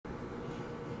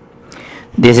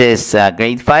This is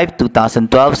grade 5,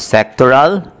 2012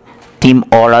 sectoral team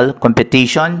oral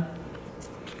competition.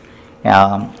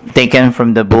 Taken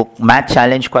from the book Math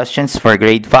Challenge Questions for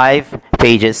grade 5,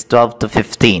 pages 12 to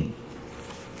 15.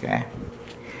 Okay.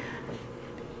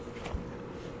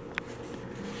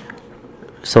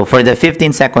 So for the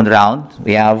 15-second round,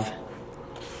 we have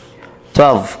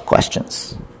 12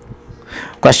 questions.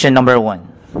 Question number 1.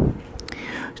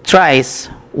 Thrice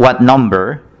what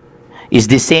number is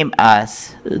the same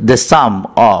as the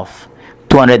sum of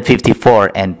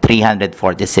 254 and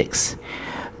 346?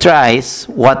 Thrice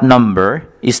what number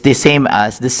is the same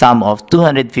as the sum of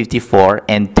 254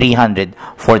 and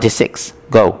 346?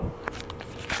 Go.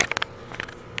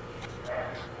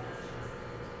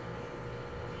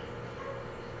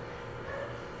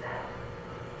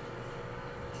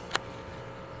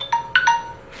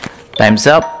 Time's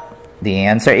up. The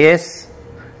answer is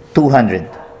 200.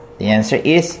 The answer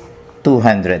is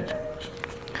 200.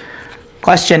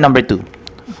 Question number 2.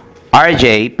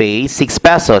 RJ pays 6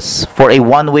 pesos for a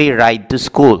one-way ride to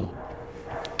school.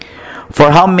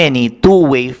 For how many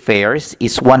two-way fares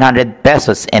is 100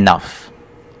 pesos enough?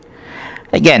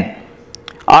 Again,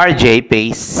 RJ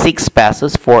pays 6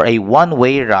 pesos for a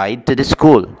one-way ride to the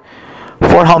school.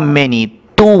 For how many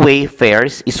two-way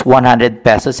fares is 100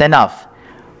 pesos enough?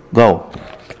 Go.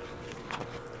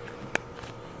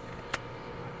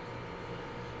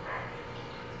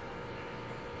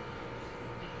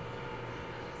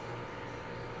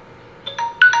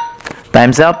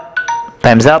 Time's up.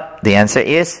 Time's up. The answer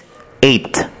is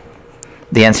 8.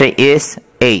 The answer is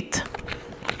 8.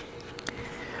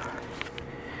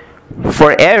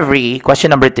 Question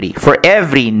number 3. For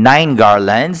every 9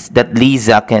 garlands that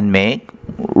Lisa can make,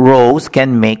 Rose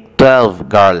can make 12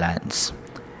 garlands.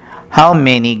 How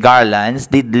many garlands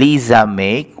did Lisa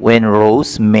make when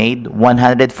Rose made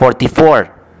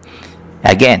 144?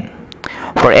 Again,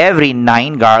 for every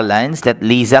 9 garlands that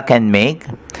Lisa can make,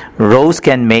 Rose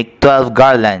can make 12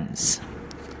 garlands.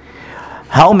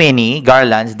 How many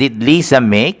garlands did Lisa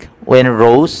make when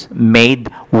Rose made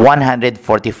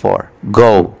 144?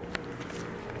 Go.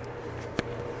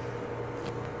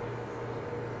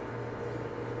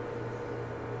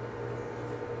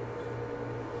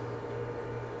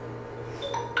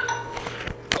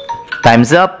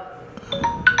 Time's up.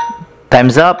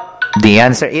 Time's up. The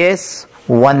answer is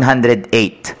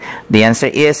 108. The answer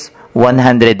is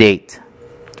 108.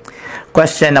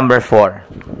 Question number 4.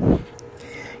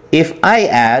 If I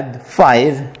add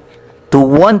 5 to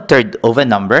 1/3 of a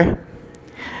number,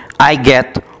 I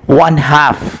get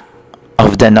 1/2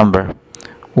 of the number.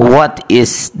 What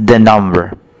is the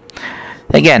number?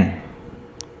 Again,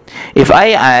 if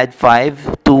I add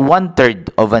 5 to 1/3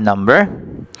 of a number,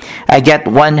 I get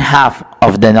 1/2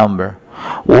 of the number.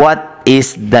 What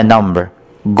is the number?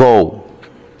 Go.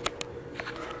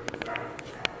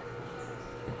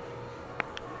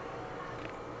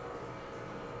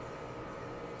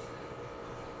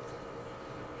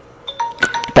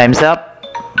 Time's up.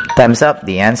 Time's up.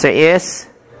 The answer is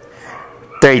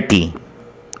 30.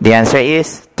 The answer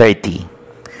is 30.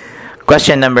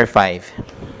 Question number 5.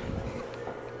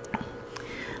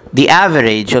 The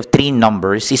average of 3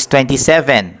 numbers is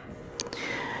 27.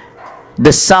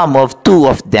 The sum of 2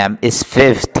 of them is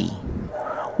 50.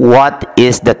 What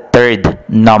is the third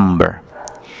number?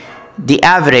 The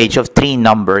average of 3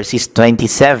 numbers is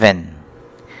 27.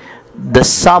 The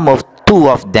sum of 2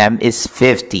 of them is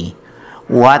 50.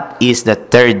 What is the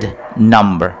third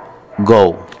number?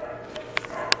 Go.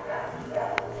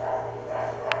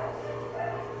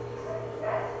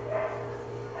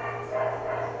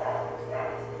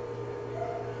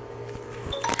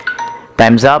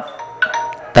 Time's up.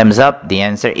 Time's up. The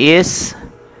answer is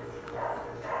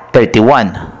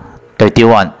 31.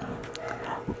 31.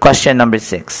 Question number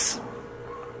 6.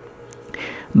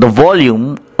 The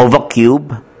volume of a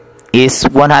cube is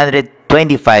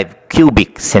 125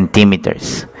 cubic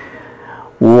centimeters.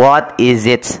 What is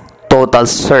its total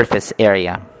surface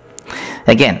area?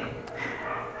 Again,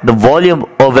 the volume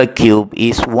of a cube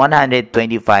is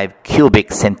 125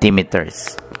 cubic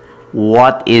centimeters.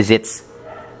 What is its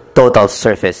total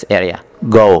surface area?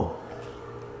 Go.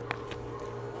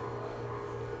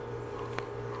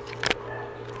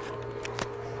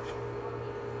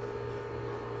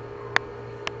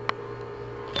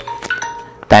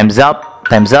 Time's up.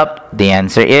 Time's up. The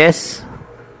answer is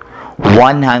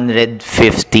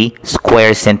 150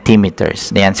 square centimeters.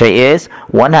 The answer is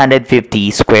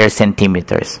 150 square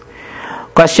centimeters.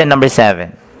 Question number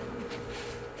 7.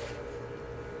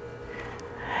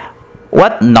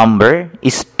 What number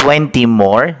is 20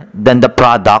 more than the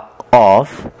product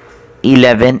of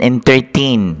 11 and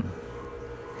 13?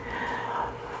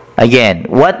 Again,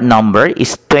 what number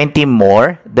is 20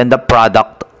 more than the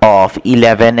product of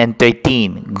 11 and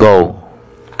 13? Go.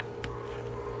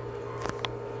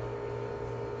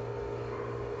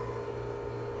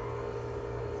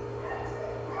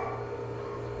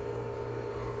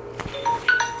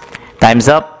 Time's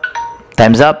up.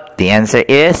 Time's up. The answer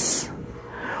is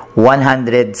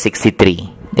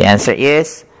 163. The answer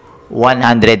is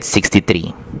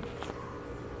 163.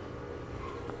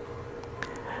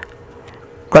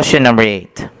 Question number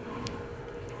 8.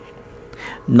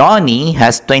 Noni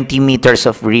has 20 meters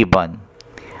of ribbon.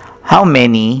 How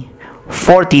many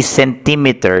 40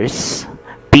 centimeters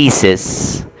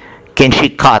pieces can she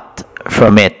cut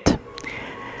from it?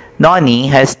 Noni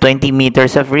has 20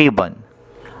 meters of ribbon.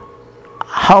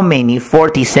 How many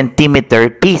 40 centimeter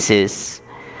pieces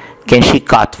can she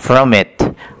cut from it?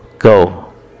 Go.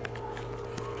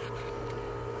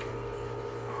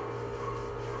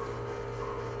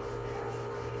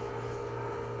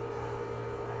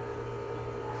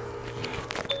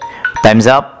 Time's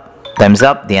up. Time's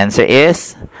up. The answer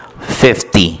is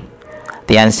 50.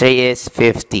 The answer is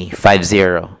 50.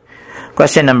 50.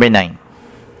 Question number 9.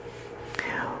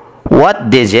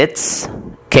 What digits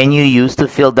can you use to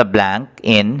fill the blank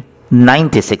in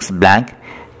 96 blank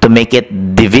to make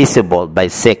it divisible by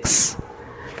 6?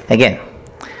 Again,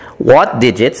 what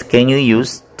digits can you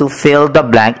use to fill the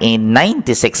blank in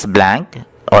 96 blank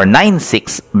or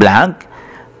 96 blank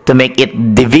to make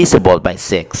it divisible by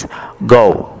 6?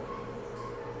 Go.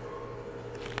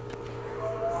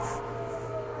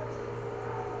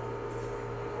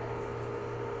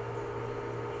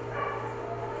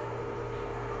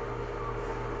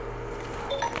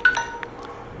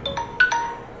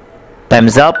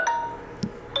 Time's up.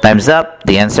 Time's up.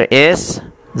 The answer is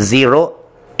 0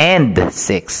 and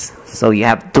 6. So you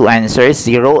have two answers,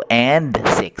 0 and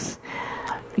 6.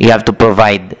 You have to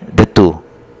provide the 2.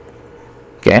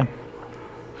 Okay?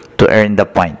 To earn the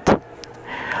point.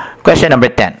 Question number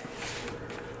 10.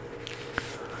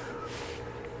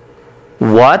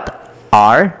 What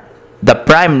are the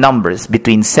prime numbers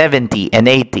between 70 and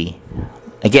 80?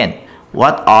 Again,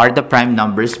 what are the prime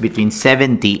numbers between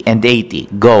 70 and 80?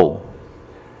 Go.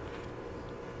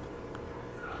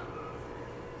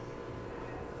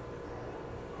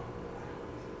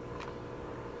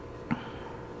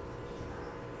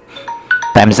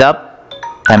 Time's up.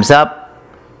 Time's up.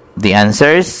 The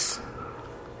answers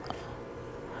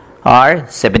are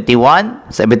 71,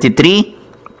 73,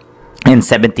 and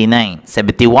 79.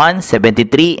 71,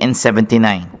 73, and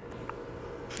 79.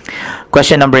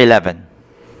 Question number 11.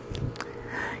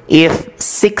 If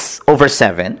 6 over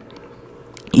 7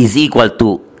 is equal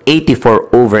to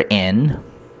 84 over n,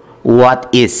 what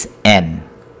is n?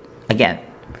 Again,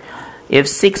 if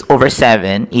 6 over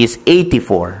 7 is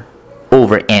 84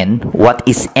 over n, what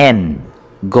is n?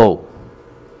 Go.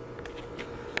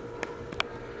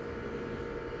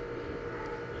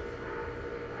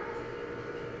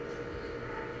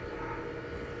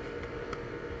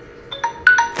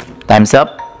 Time's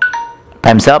up.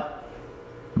 Time's up.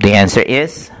 The answer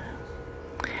is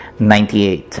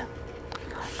 98.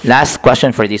 Last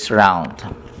question for this round.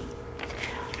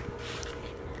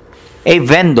 A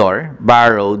vendor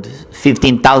borrowed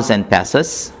 15,000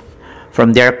 pesos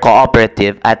from their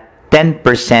cooperative at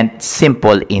 10%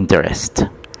 simple interest.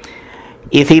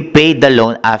 If he paid the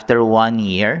loan after 1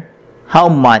 year, how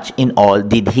much in all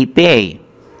did he pay?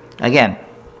 Again,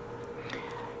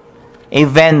 a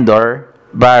vendor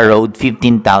borrowed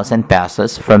 15,000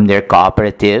 pesos from their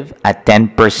cooperative at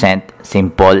 10%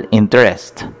 simple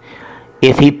interest.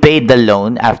 If he paid the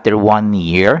loan after 1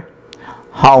 year,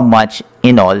 how much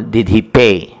in all did he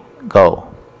pay? Go.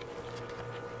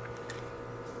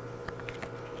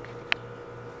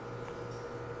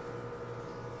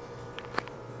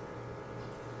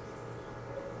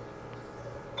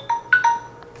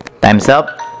 Time's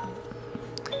up.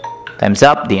 Time's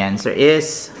up. The answer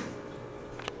is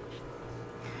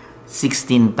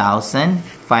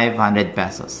 16,500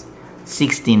 pesos.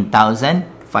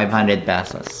 16,500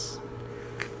 pesos.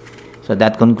 So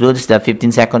that concludes the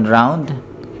 15-second round.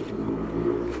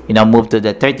 We now move to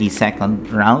the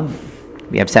 30-second round.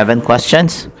 We have 7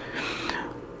 questions.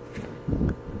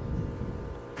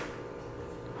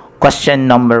 Question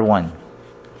number 1.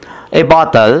 A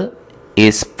bottle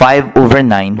is 5 over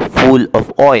 9 full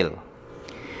of oil.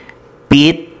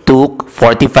 Pete took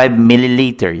 45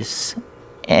 milliliters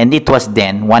and it was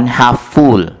then 1/2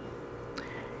 full.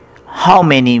 How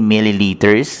many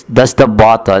milliliters does the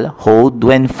bottle hold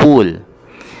when full?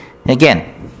 Again,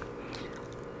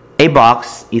 a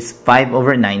box is 5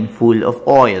 over 9 full of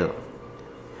oil.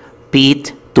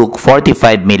 Pete took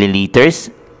 45 milliliters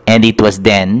and it was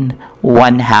then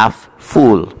 1/2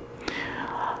 full.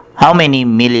 How many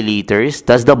milliliters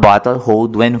does the bottle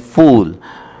hold when full?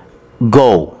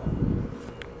 Go.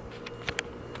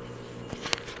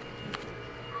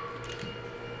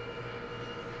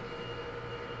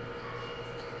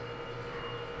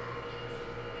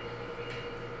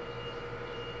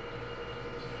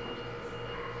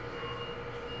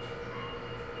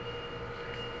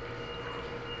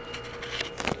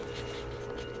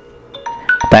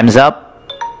 Time's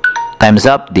up. Time's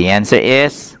up. The answer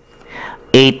is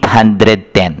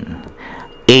 810.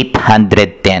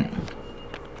 810.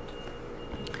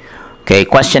 Okay,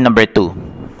 question number 2.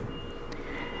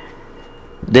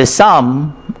 The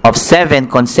sum of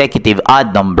 7 consecutive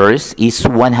odd numbers is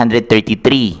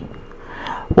 133.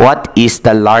 What is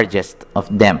the largest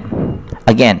of them?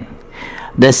 Again,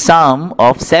 the sum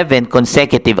of 7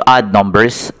 consecutive odd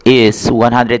numbers is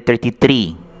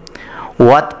 133.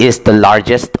 What is the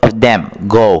largest of them?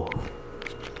 Go.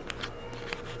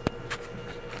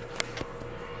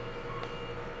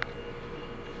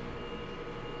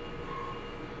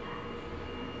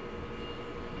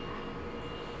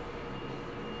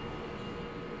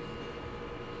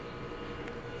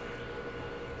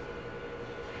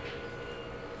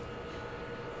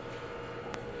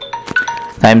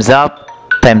 Time's up.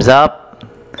 Time's up.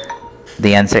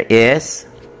 The answer is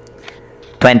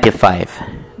 25.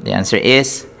 The answer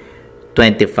is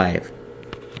 25.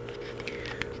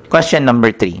 Question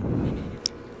number 3.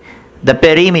 The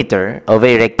perimeter of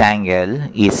a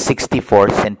rectangle is 64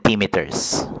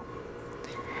 centimeters.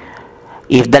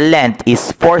 If the length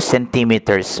is 4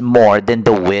 centimeters more than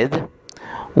the width,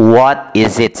 what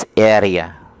is its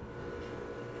area?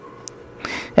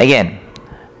 Again,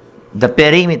 the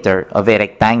perimeter of a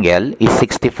rectangle is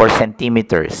 64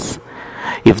 centimeters.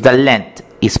 If the length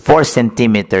is 4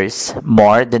 centimeters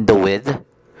more than the width,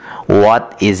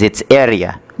 what is its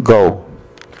area? Go.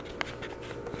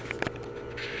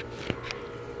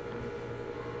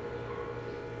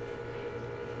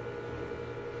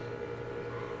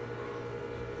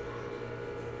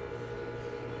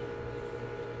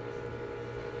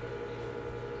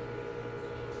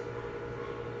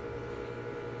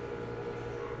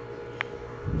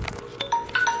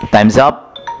 Time's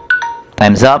up.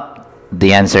 Time's up.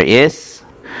 The answer is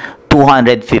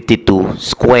 252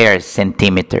 square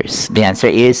centimeters. The answer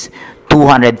is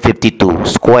 252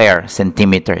 square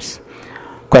centimeters.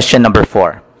 Question number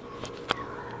 4.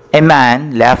 A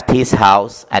man left his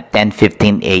house at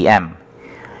 10:15 a.m.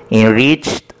 and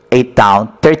reached a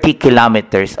town 30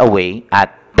 kilometers away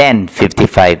at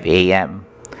 10:55 a.m.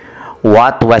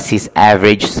 What was his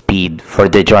average speed for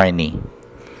the journey?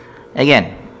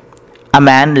 Again, a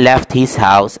man left his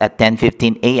house at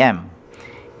 10:15 a.m.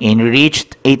 and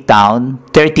reached a town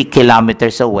 30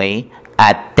 kilometers away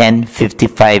at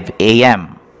 10:55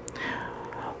 a.m.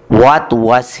 What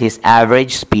was his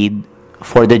average speed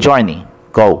for the journey?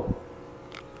 Go.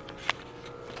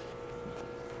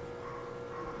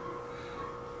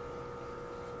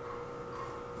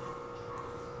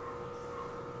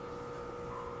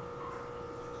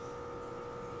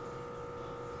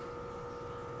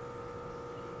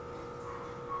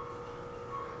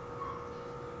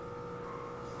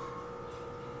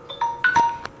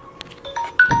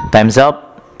 Time's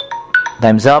up.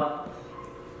 Time's up.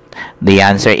 The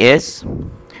answer is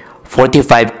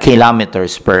 45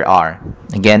 kilometers per hour.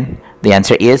 Again, the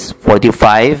answer is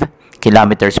 45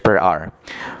 kilometers per hour.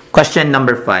 Question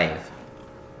number 5.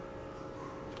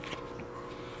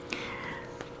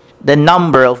 The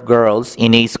number of girls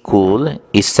in a school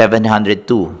is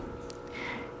 702.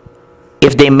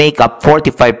 If they make up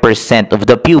 45% of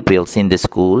the pupils in the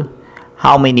school,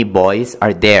 how many boys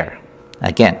are there?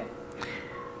 Again,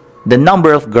 the number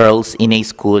of girls in a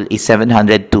school is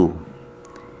 702.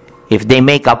 If they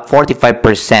make up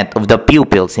 45% of the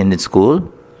pupils in the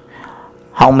school,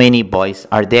 how many boys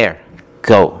are there?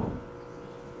 Go.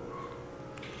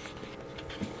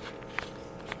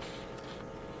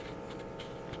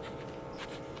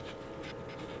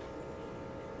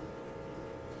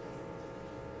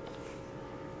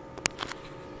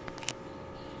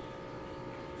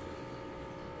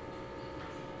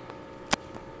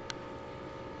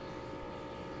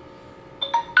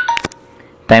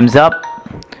 Time's up.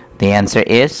 The answer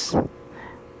is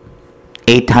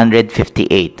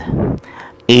 858.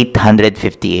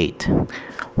 858.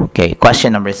 Okay,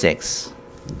 question number 6.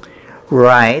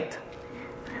 Write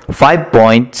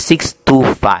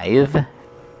 5.625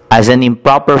 as an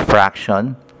improper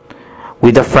fraction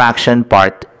with the fraction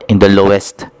part in the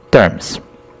lowest terms.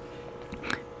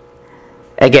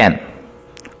 Again,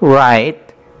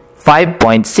 write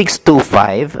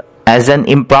 5.625 as an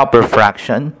improper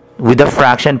fraction with the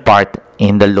fraction part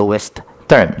in the lowest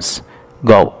terms.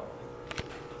 Go.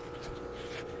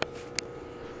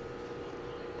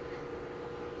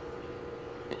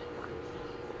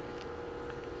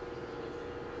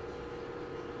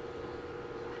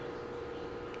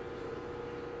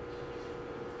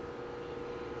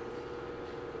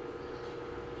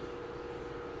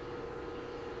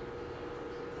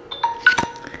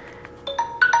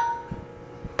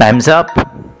 Time's up.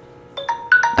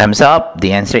 Time's up.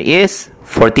 The answer is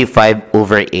 45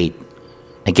 over 8.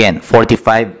 Again,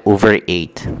 45 over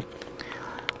 8.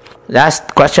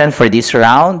 Last question for this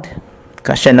round.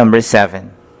 Question number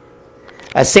 7.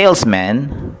 A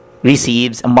salesman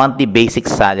receives a monthly basic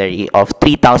salary of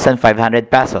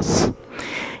 3,500 pesos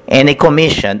and a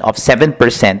commission of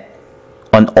 7%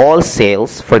 on all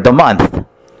sales for the month.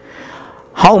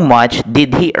 How much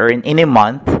did he earn in a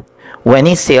month when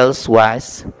his sales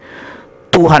was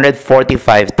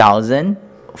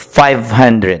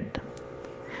 245,500?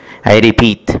 I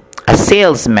repeat, a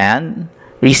salesman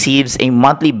receives a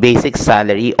monthly basic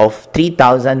salary of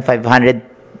 3,500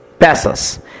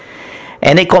 pesos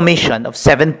and a commission of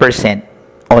 7%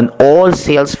 on all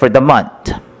sales for the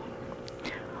month.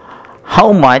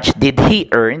 How much did he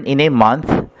earn in a month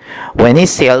when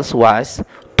his sales was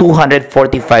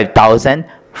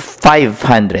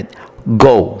 245,500?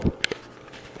 Go.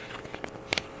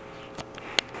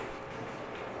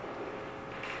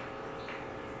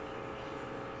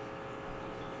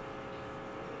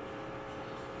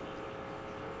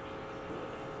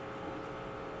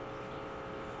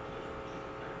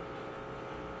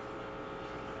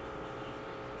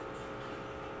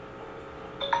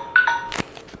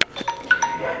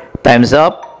 Time's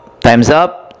up. Time's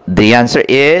up. The answer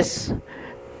is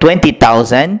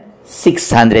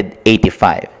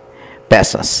 20,685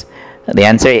 pesos. The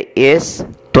answer is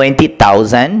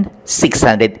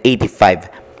 20,685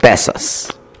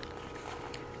 pesos.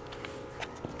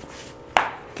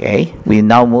 Okay, we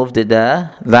now move to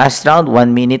the last round,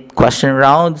 1 minute question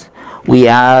round. We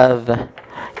have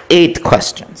 8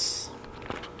 questions.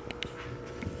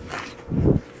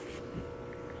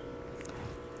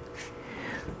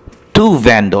 Two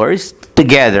vendors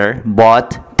together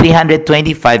bought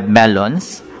 325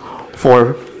 melons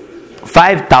for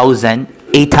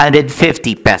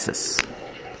 5,850 pesos.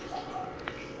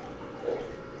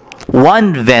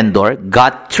 One vendor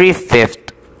got 3/5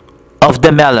 of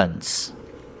the melons.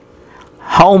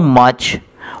 How much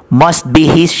must be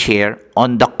his share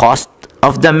on the cost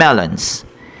of the melons?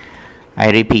 I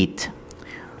repeat,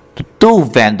 two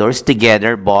vendors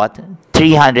together bought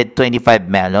 325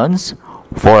 melons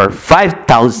for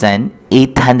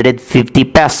 5,850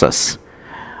 pesos.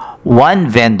 One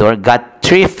vendor got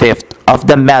 3/5 of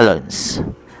the melons.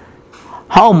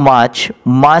 How much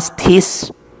must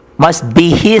be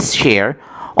his share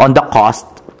on the cost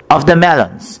of the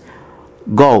melons?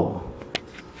 Go.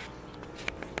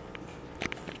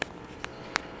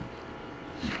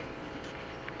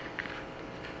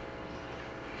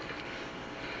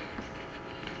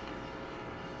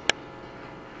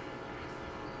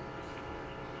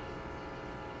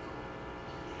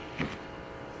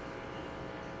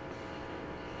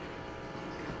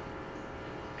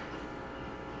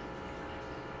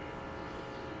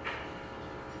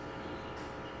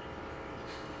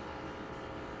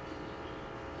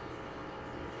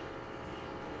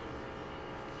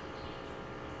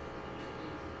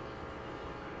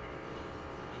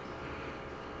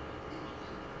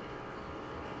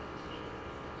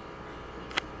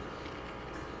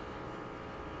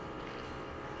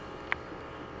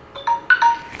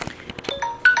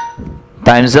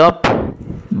 Time's up.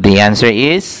 The answer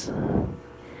is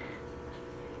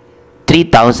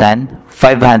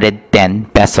 3,510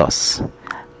 pesos.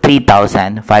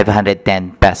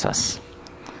 3,510 pesos.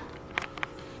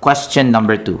 Question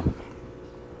number 2.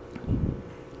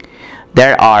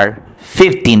 There are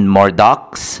 15 more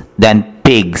ducks than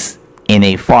pigs in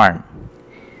a farm.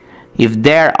 If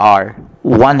there are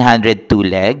 102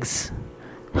 legs,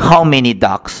 how many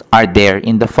ducks are there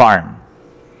in the farm?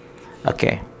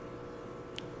 Okay.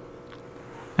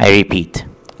 I repeat,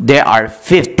 there are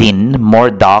 15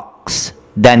 more ducks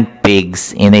than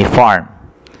pigs in a farm.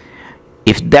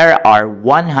 If there are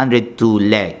 102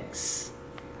 legs,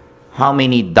 how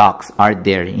many ducks are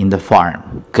there in the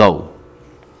farm? Go.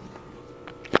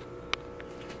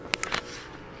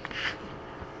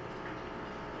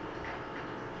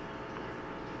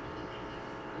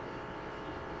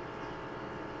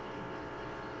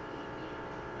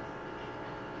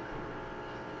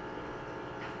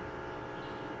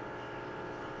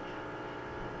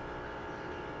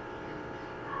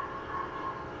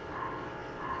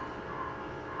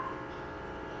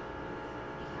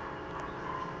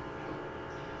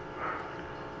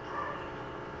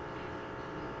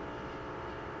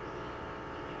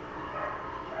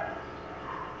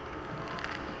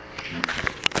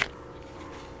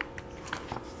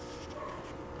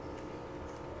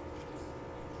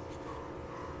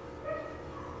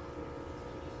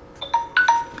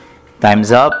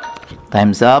 Time's up.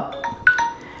 Time's up.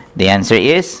 The answer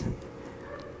is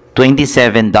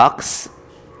 27 ducks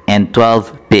and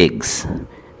 12 pigs.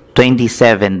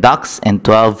 27 ducks and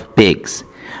 12 pigs.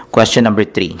 Question number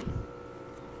 3.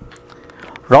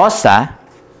 Rosa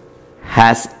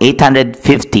has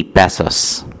 850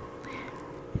 pesos.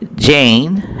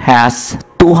 Jane has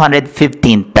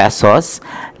 215 pesos,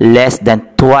 less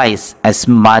than twice as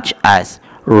much as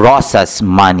Rosa's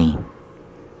money.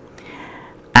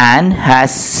 Anne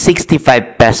has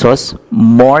 65 pesos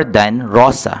more than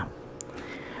Rosa.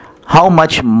 How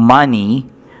much money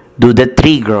do the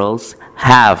 3 girls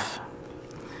have?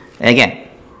 Again,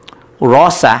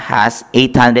 Rosa has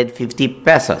 850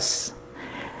 pesos.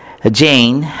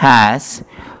 Jane has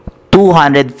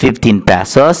 215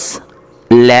 pesos,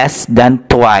 less than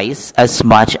twice as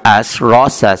much as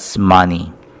Rosa's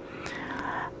money.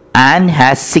 Anne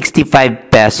has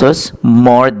 65 pesos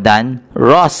more than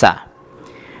Rosa.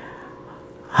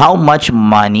 How much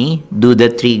money do the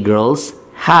 3 girls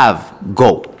have?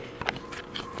 Go.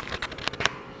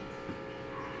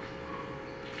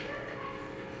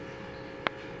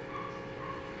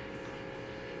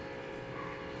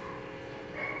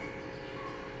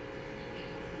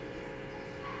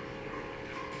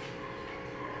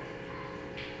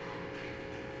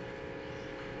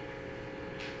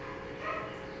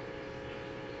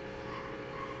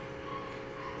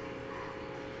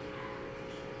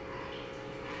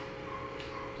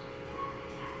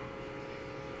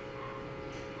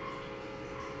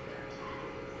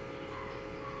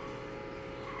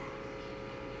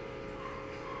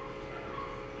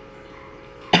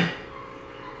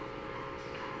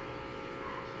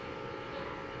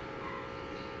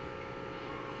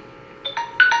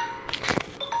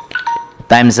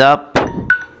 Time's up.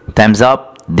 Time's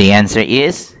up. The answer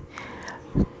is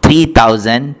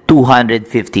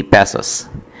 3,250 pesos.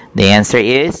 The answer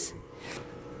is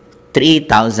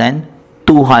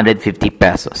 3,250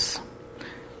 pesos.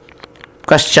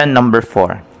 Question number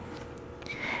 4.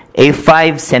 A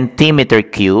 5 centimeter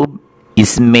cube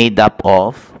is made up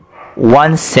of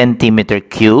 1 centimeter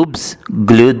cubes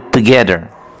glued together.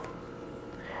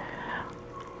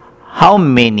 How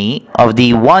many of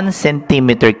the 1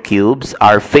 centimeter cubes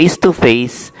are face to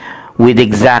face with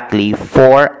exactly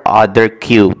 4 other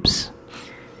cubes?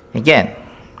 Again,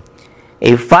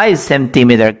 a 5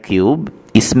 centimeter cube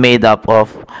is made up of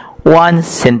 1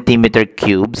 centimeter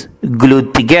cubes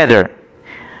glued together.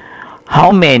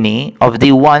 How many of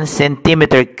the 1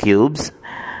 centimeter cubes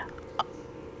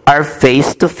are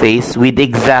face to face with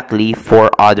exactly 4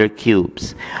 other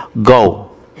cubes? Go.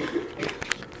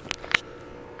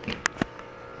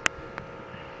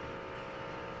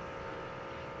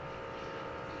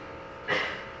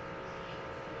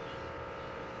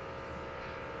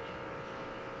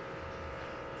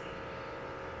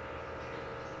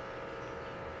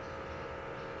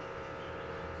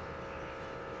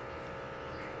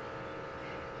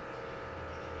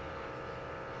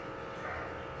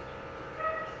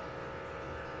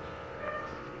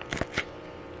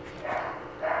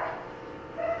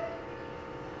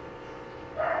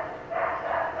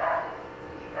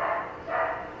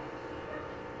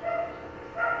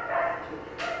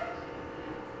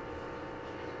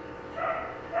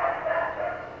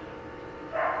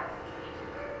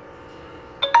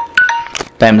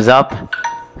 Time's up.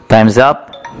 Time's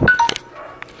up.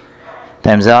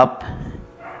 Time's up.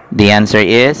 The answer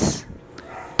is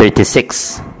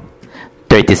 36.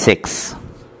 36.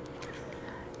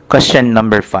 Question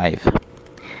number 5.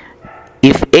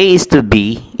 If A is to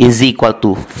B is equal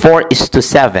to 4 is to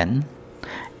 7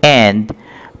 and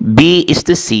B is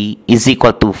to C is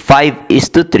equal to 5 is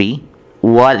to 3,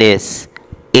 what is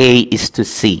A is to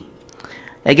C?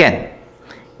 Again,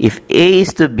 if A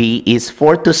is to B is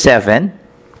 4 to 7,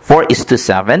 4 is to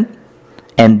 7,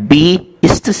 and B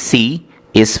is to C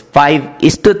is 5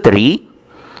 is to 3,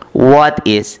 what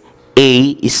is A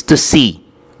is to C?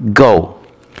 Go.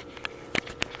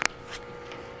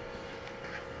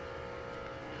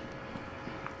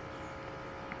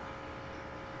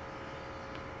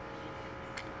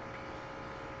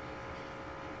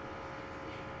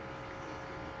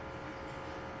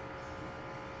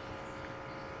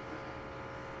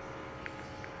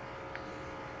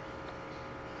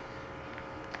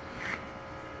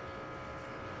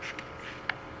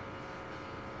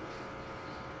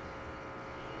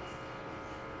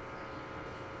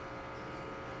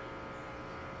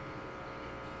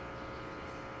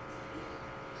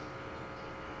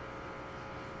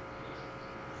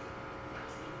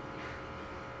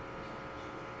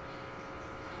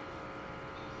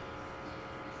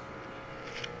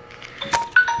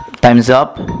 Time's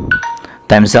up.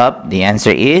 Time's up. The answer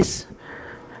is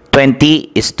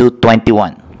 20 is to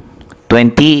 21.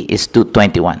 20 is to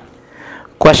 21.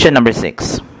 Question number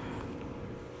 6.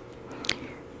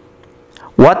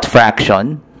 What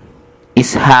fraction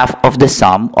is half of the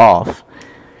sum of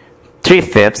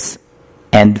 3/5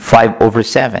 and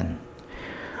 5/7?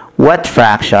 What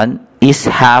fraction is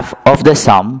half of the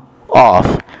sum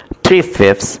of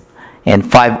 3/5 and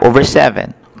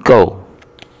 5/7? Go.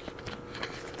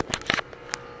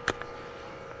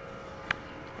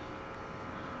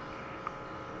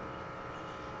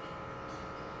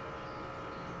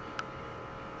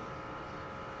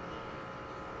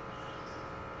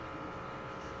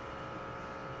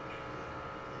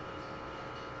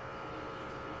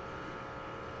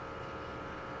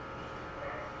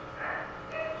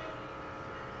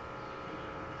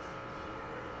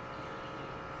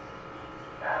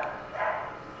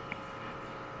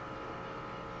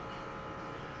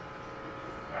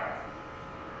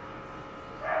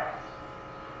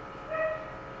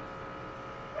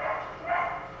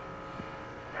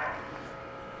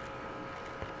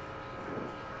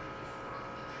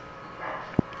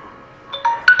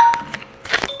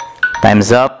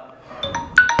 Time's up.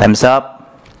 Time's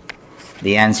up.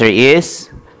 The answer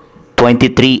is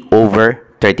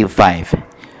 23/35.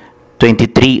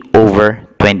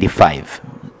 23/25.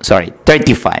 Sorry,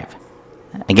 35.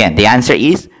 Again, the answer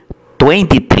is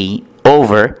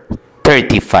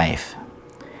 23/35.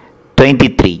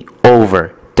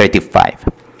 23/35.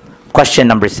 Question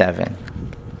number 7.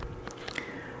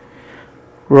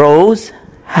 Rose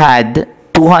had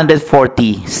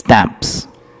 240 stamps,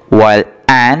 while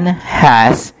Anne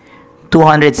has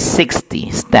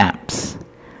 260 stamps.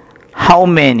 How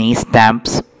many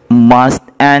stamps must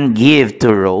Anne give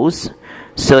to Rose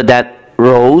so that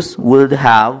Rose would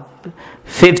have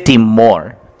 50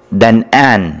 more than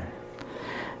Anne?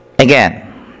 Again,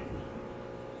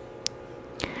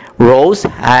 Rose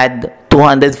had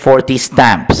 240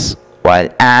 stamps, while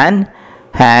Anne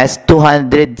has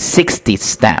 260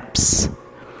 stamps.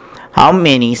 How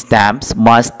many stamps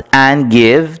must Anne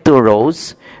give to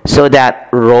Rose so that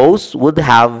Rose would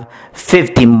have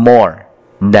 50 more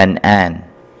than Anne?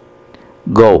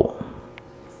 Go.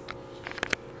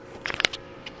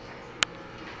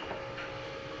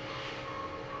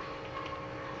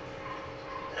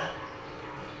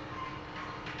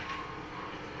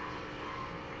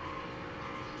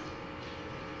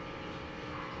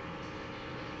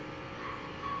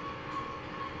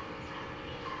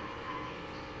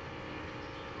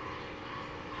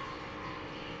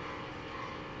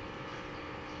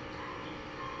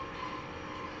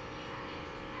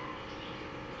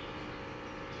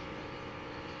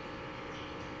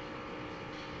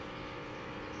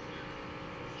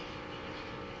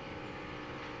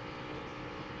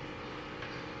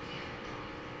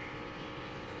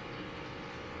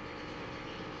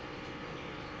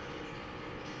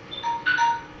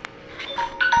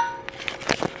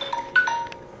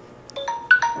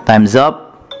 Time's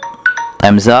up.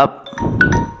 Time's up.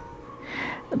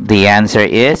 The answer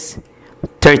is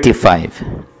 35.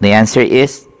 The answer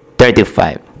is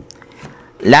 35.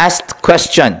 Last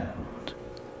question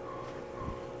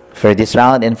for this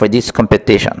round and for this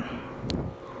competition.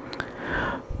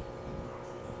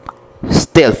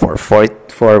 Still for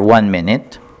 1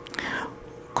 minute.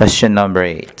 Question number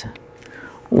 8.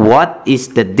 What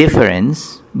is the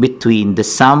difference between the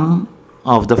sum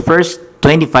of the first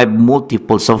 25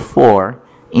 multiples of 4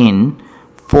 in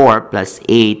 4 plus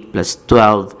 8 plus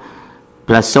 12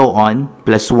 plus so on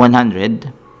plus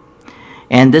 100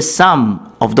 and the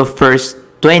sum of the first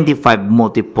 25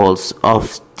 multiples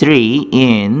of 3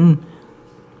 in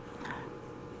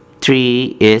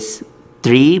 3 is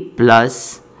 3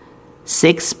 plus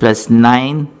 6 plus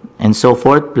 9 and so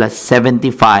forth plus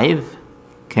 75?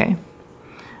 Okay.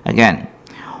 Again,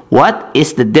 what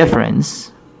is the difference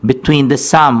between the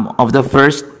sum of the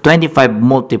first 25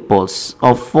 multiples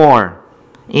of 4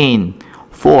 in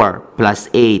 4 plus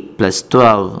 8 plus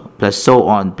 12 plus so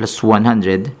on plus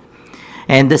 100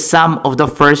 and the sum of the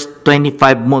first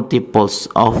 25 multiples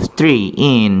of 3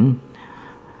 in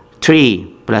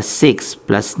 3 plus 6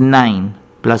 plus 9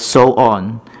 plus so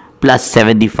on plus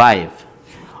 75?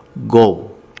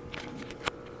 Go.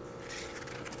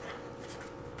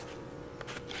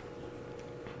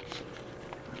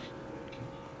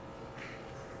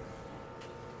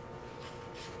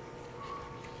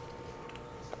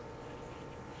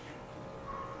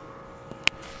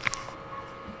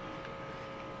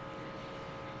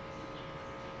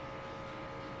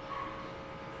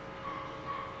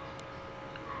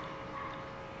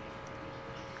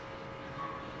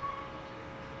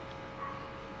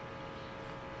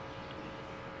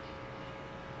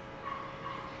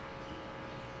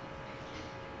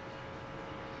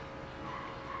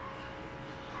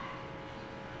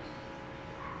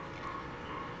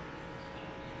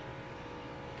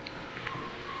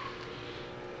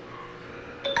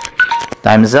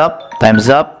 Time's up. Time's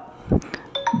up.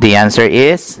 The answer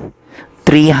is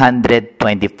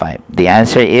 325. The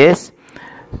answer is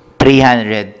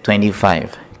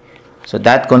 325. So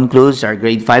that concludes our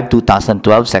grade 5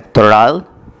 2012 sectoral.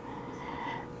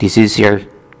 This is your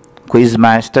quiz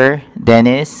master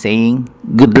Dennis saying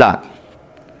good luck.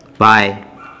 Bye.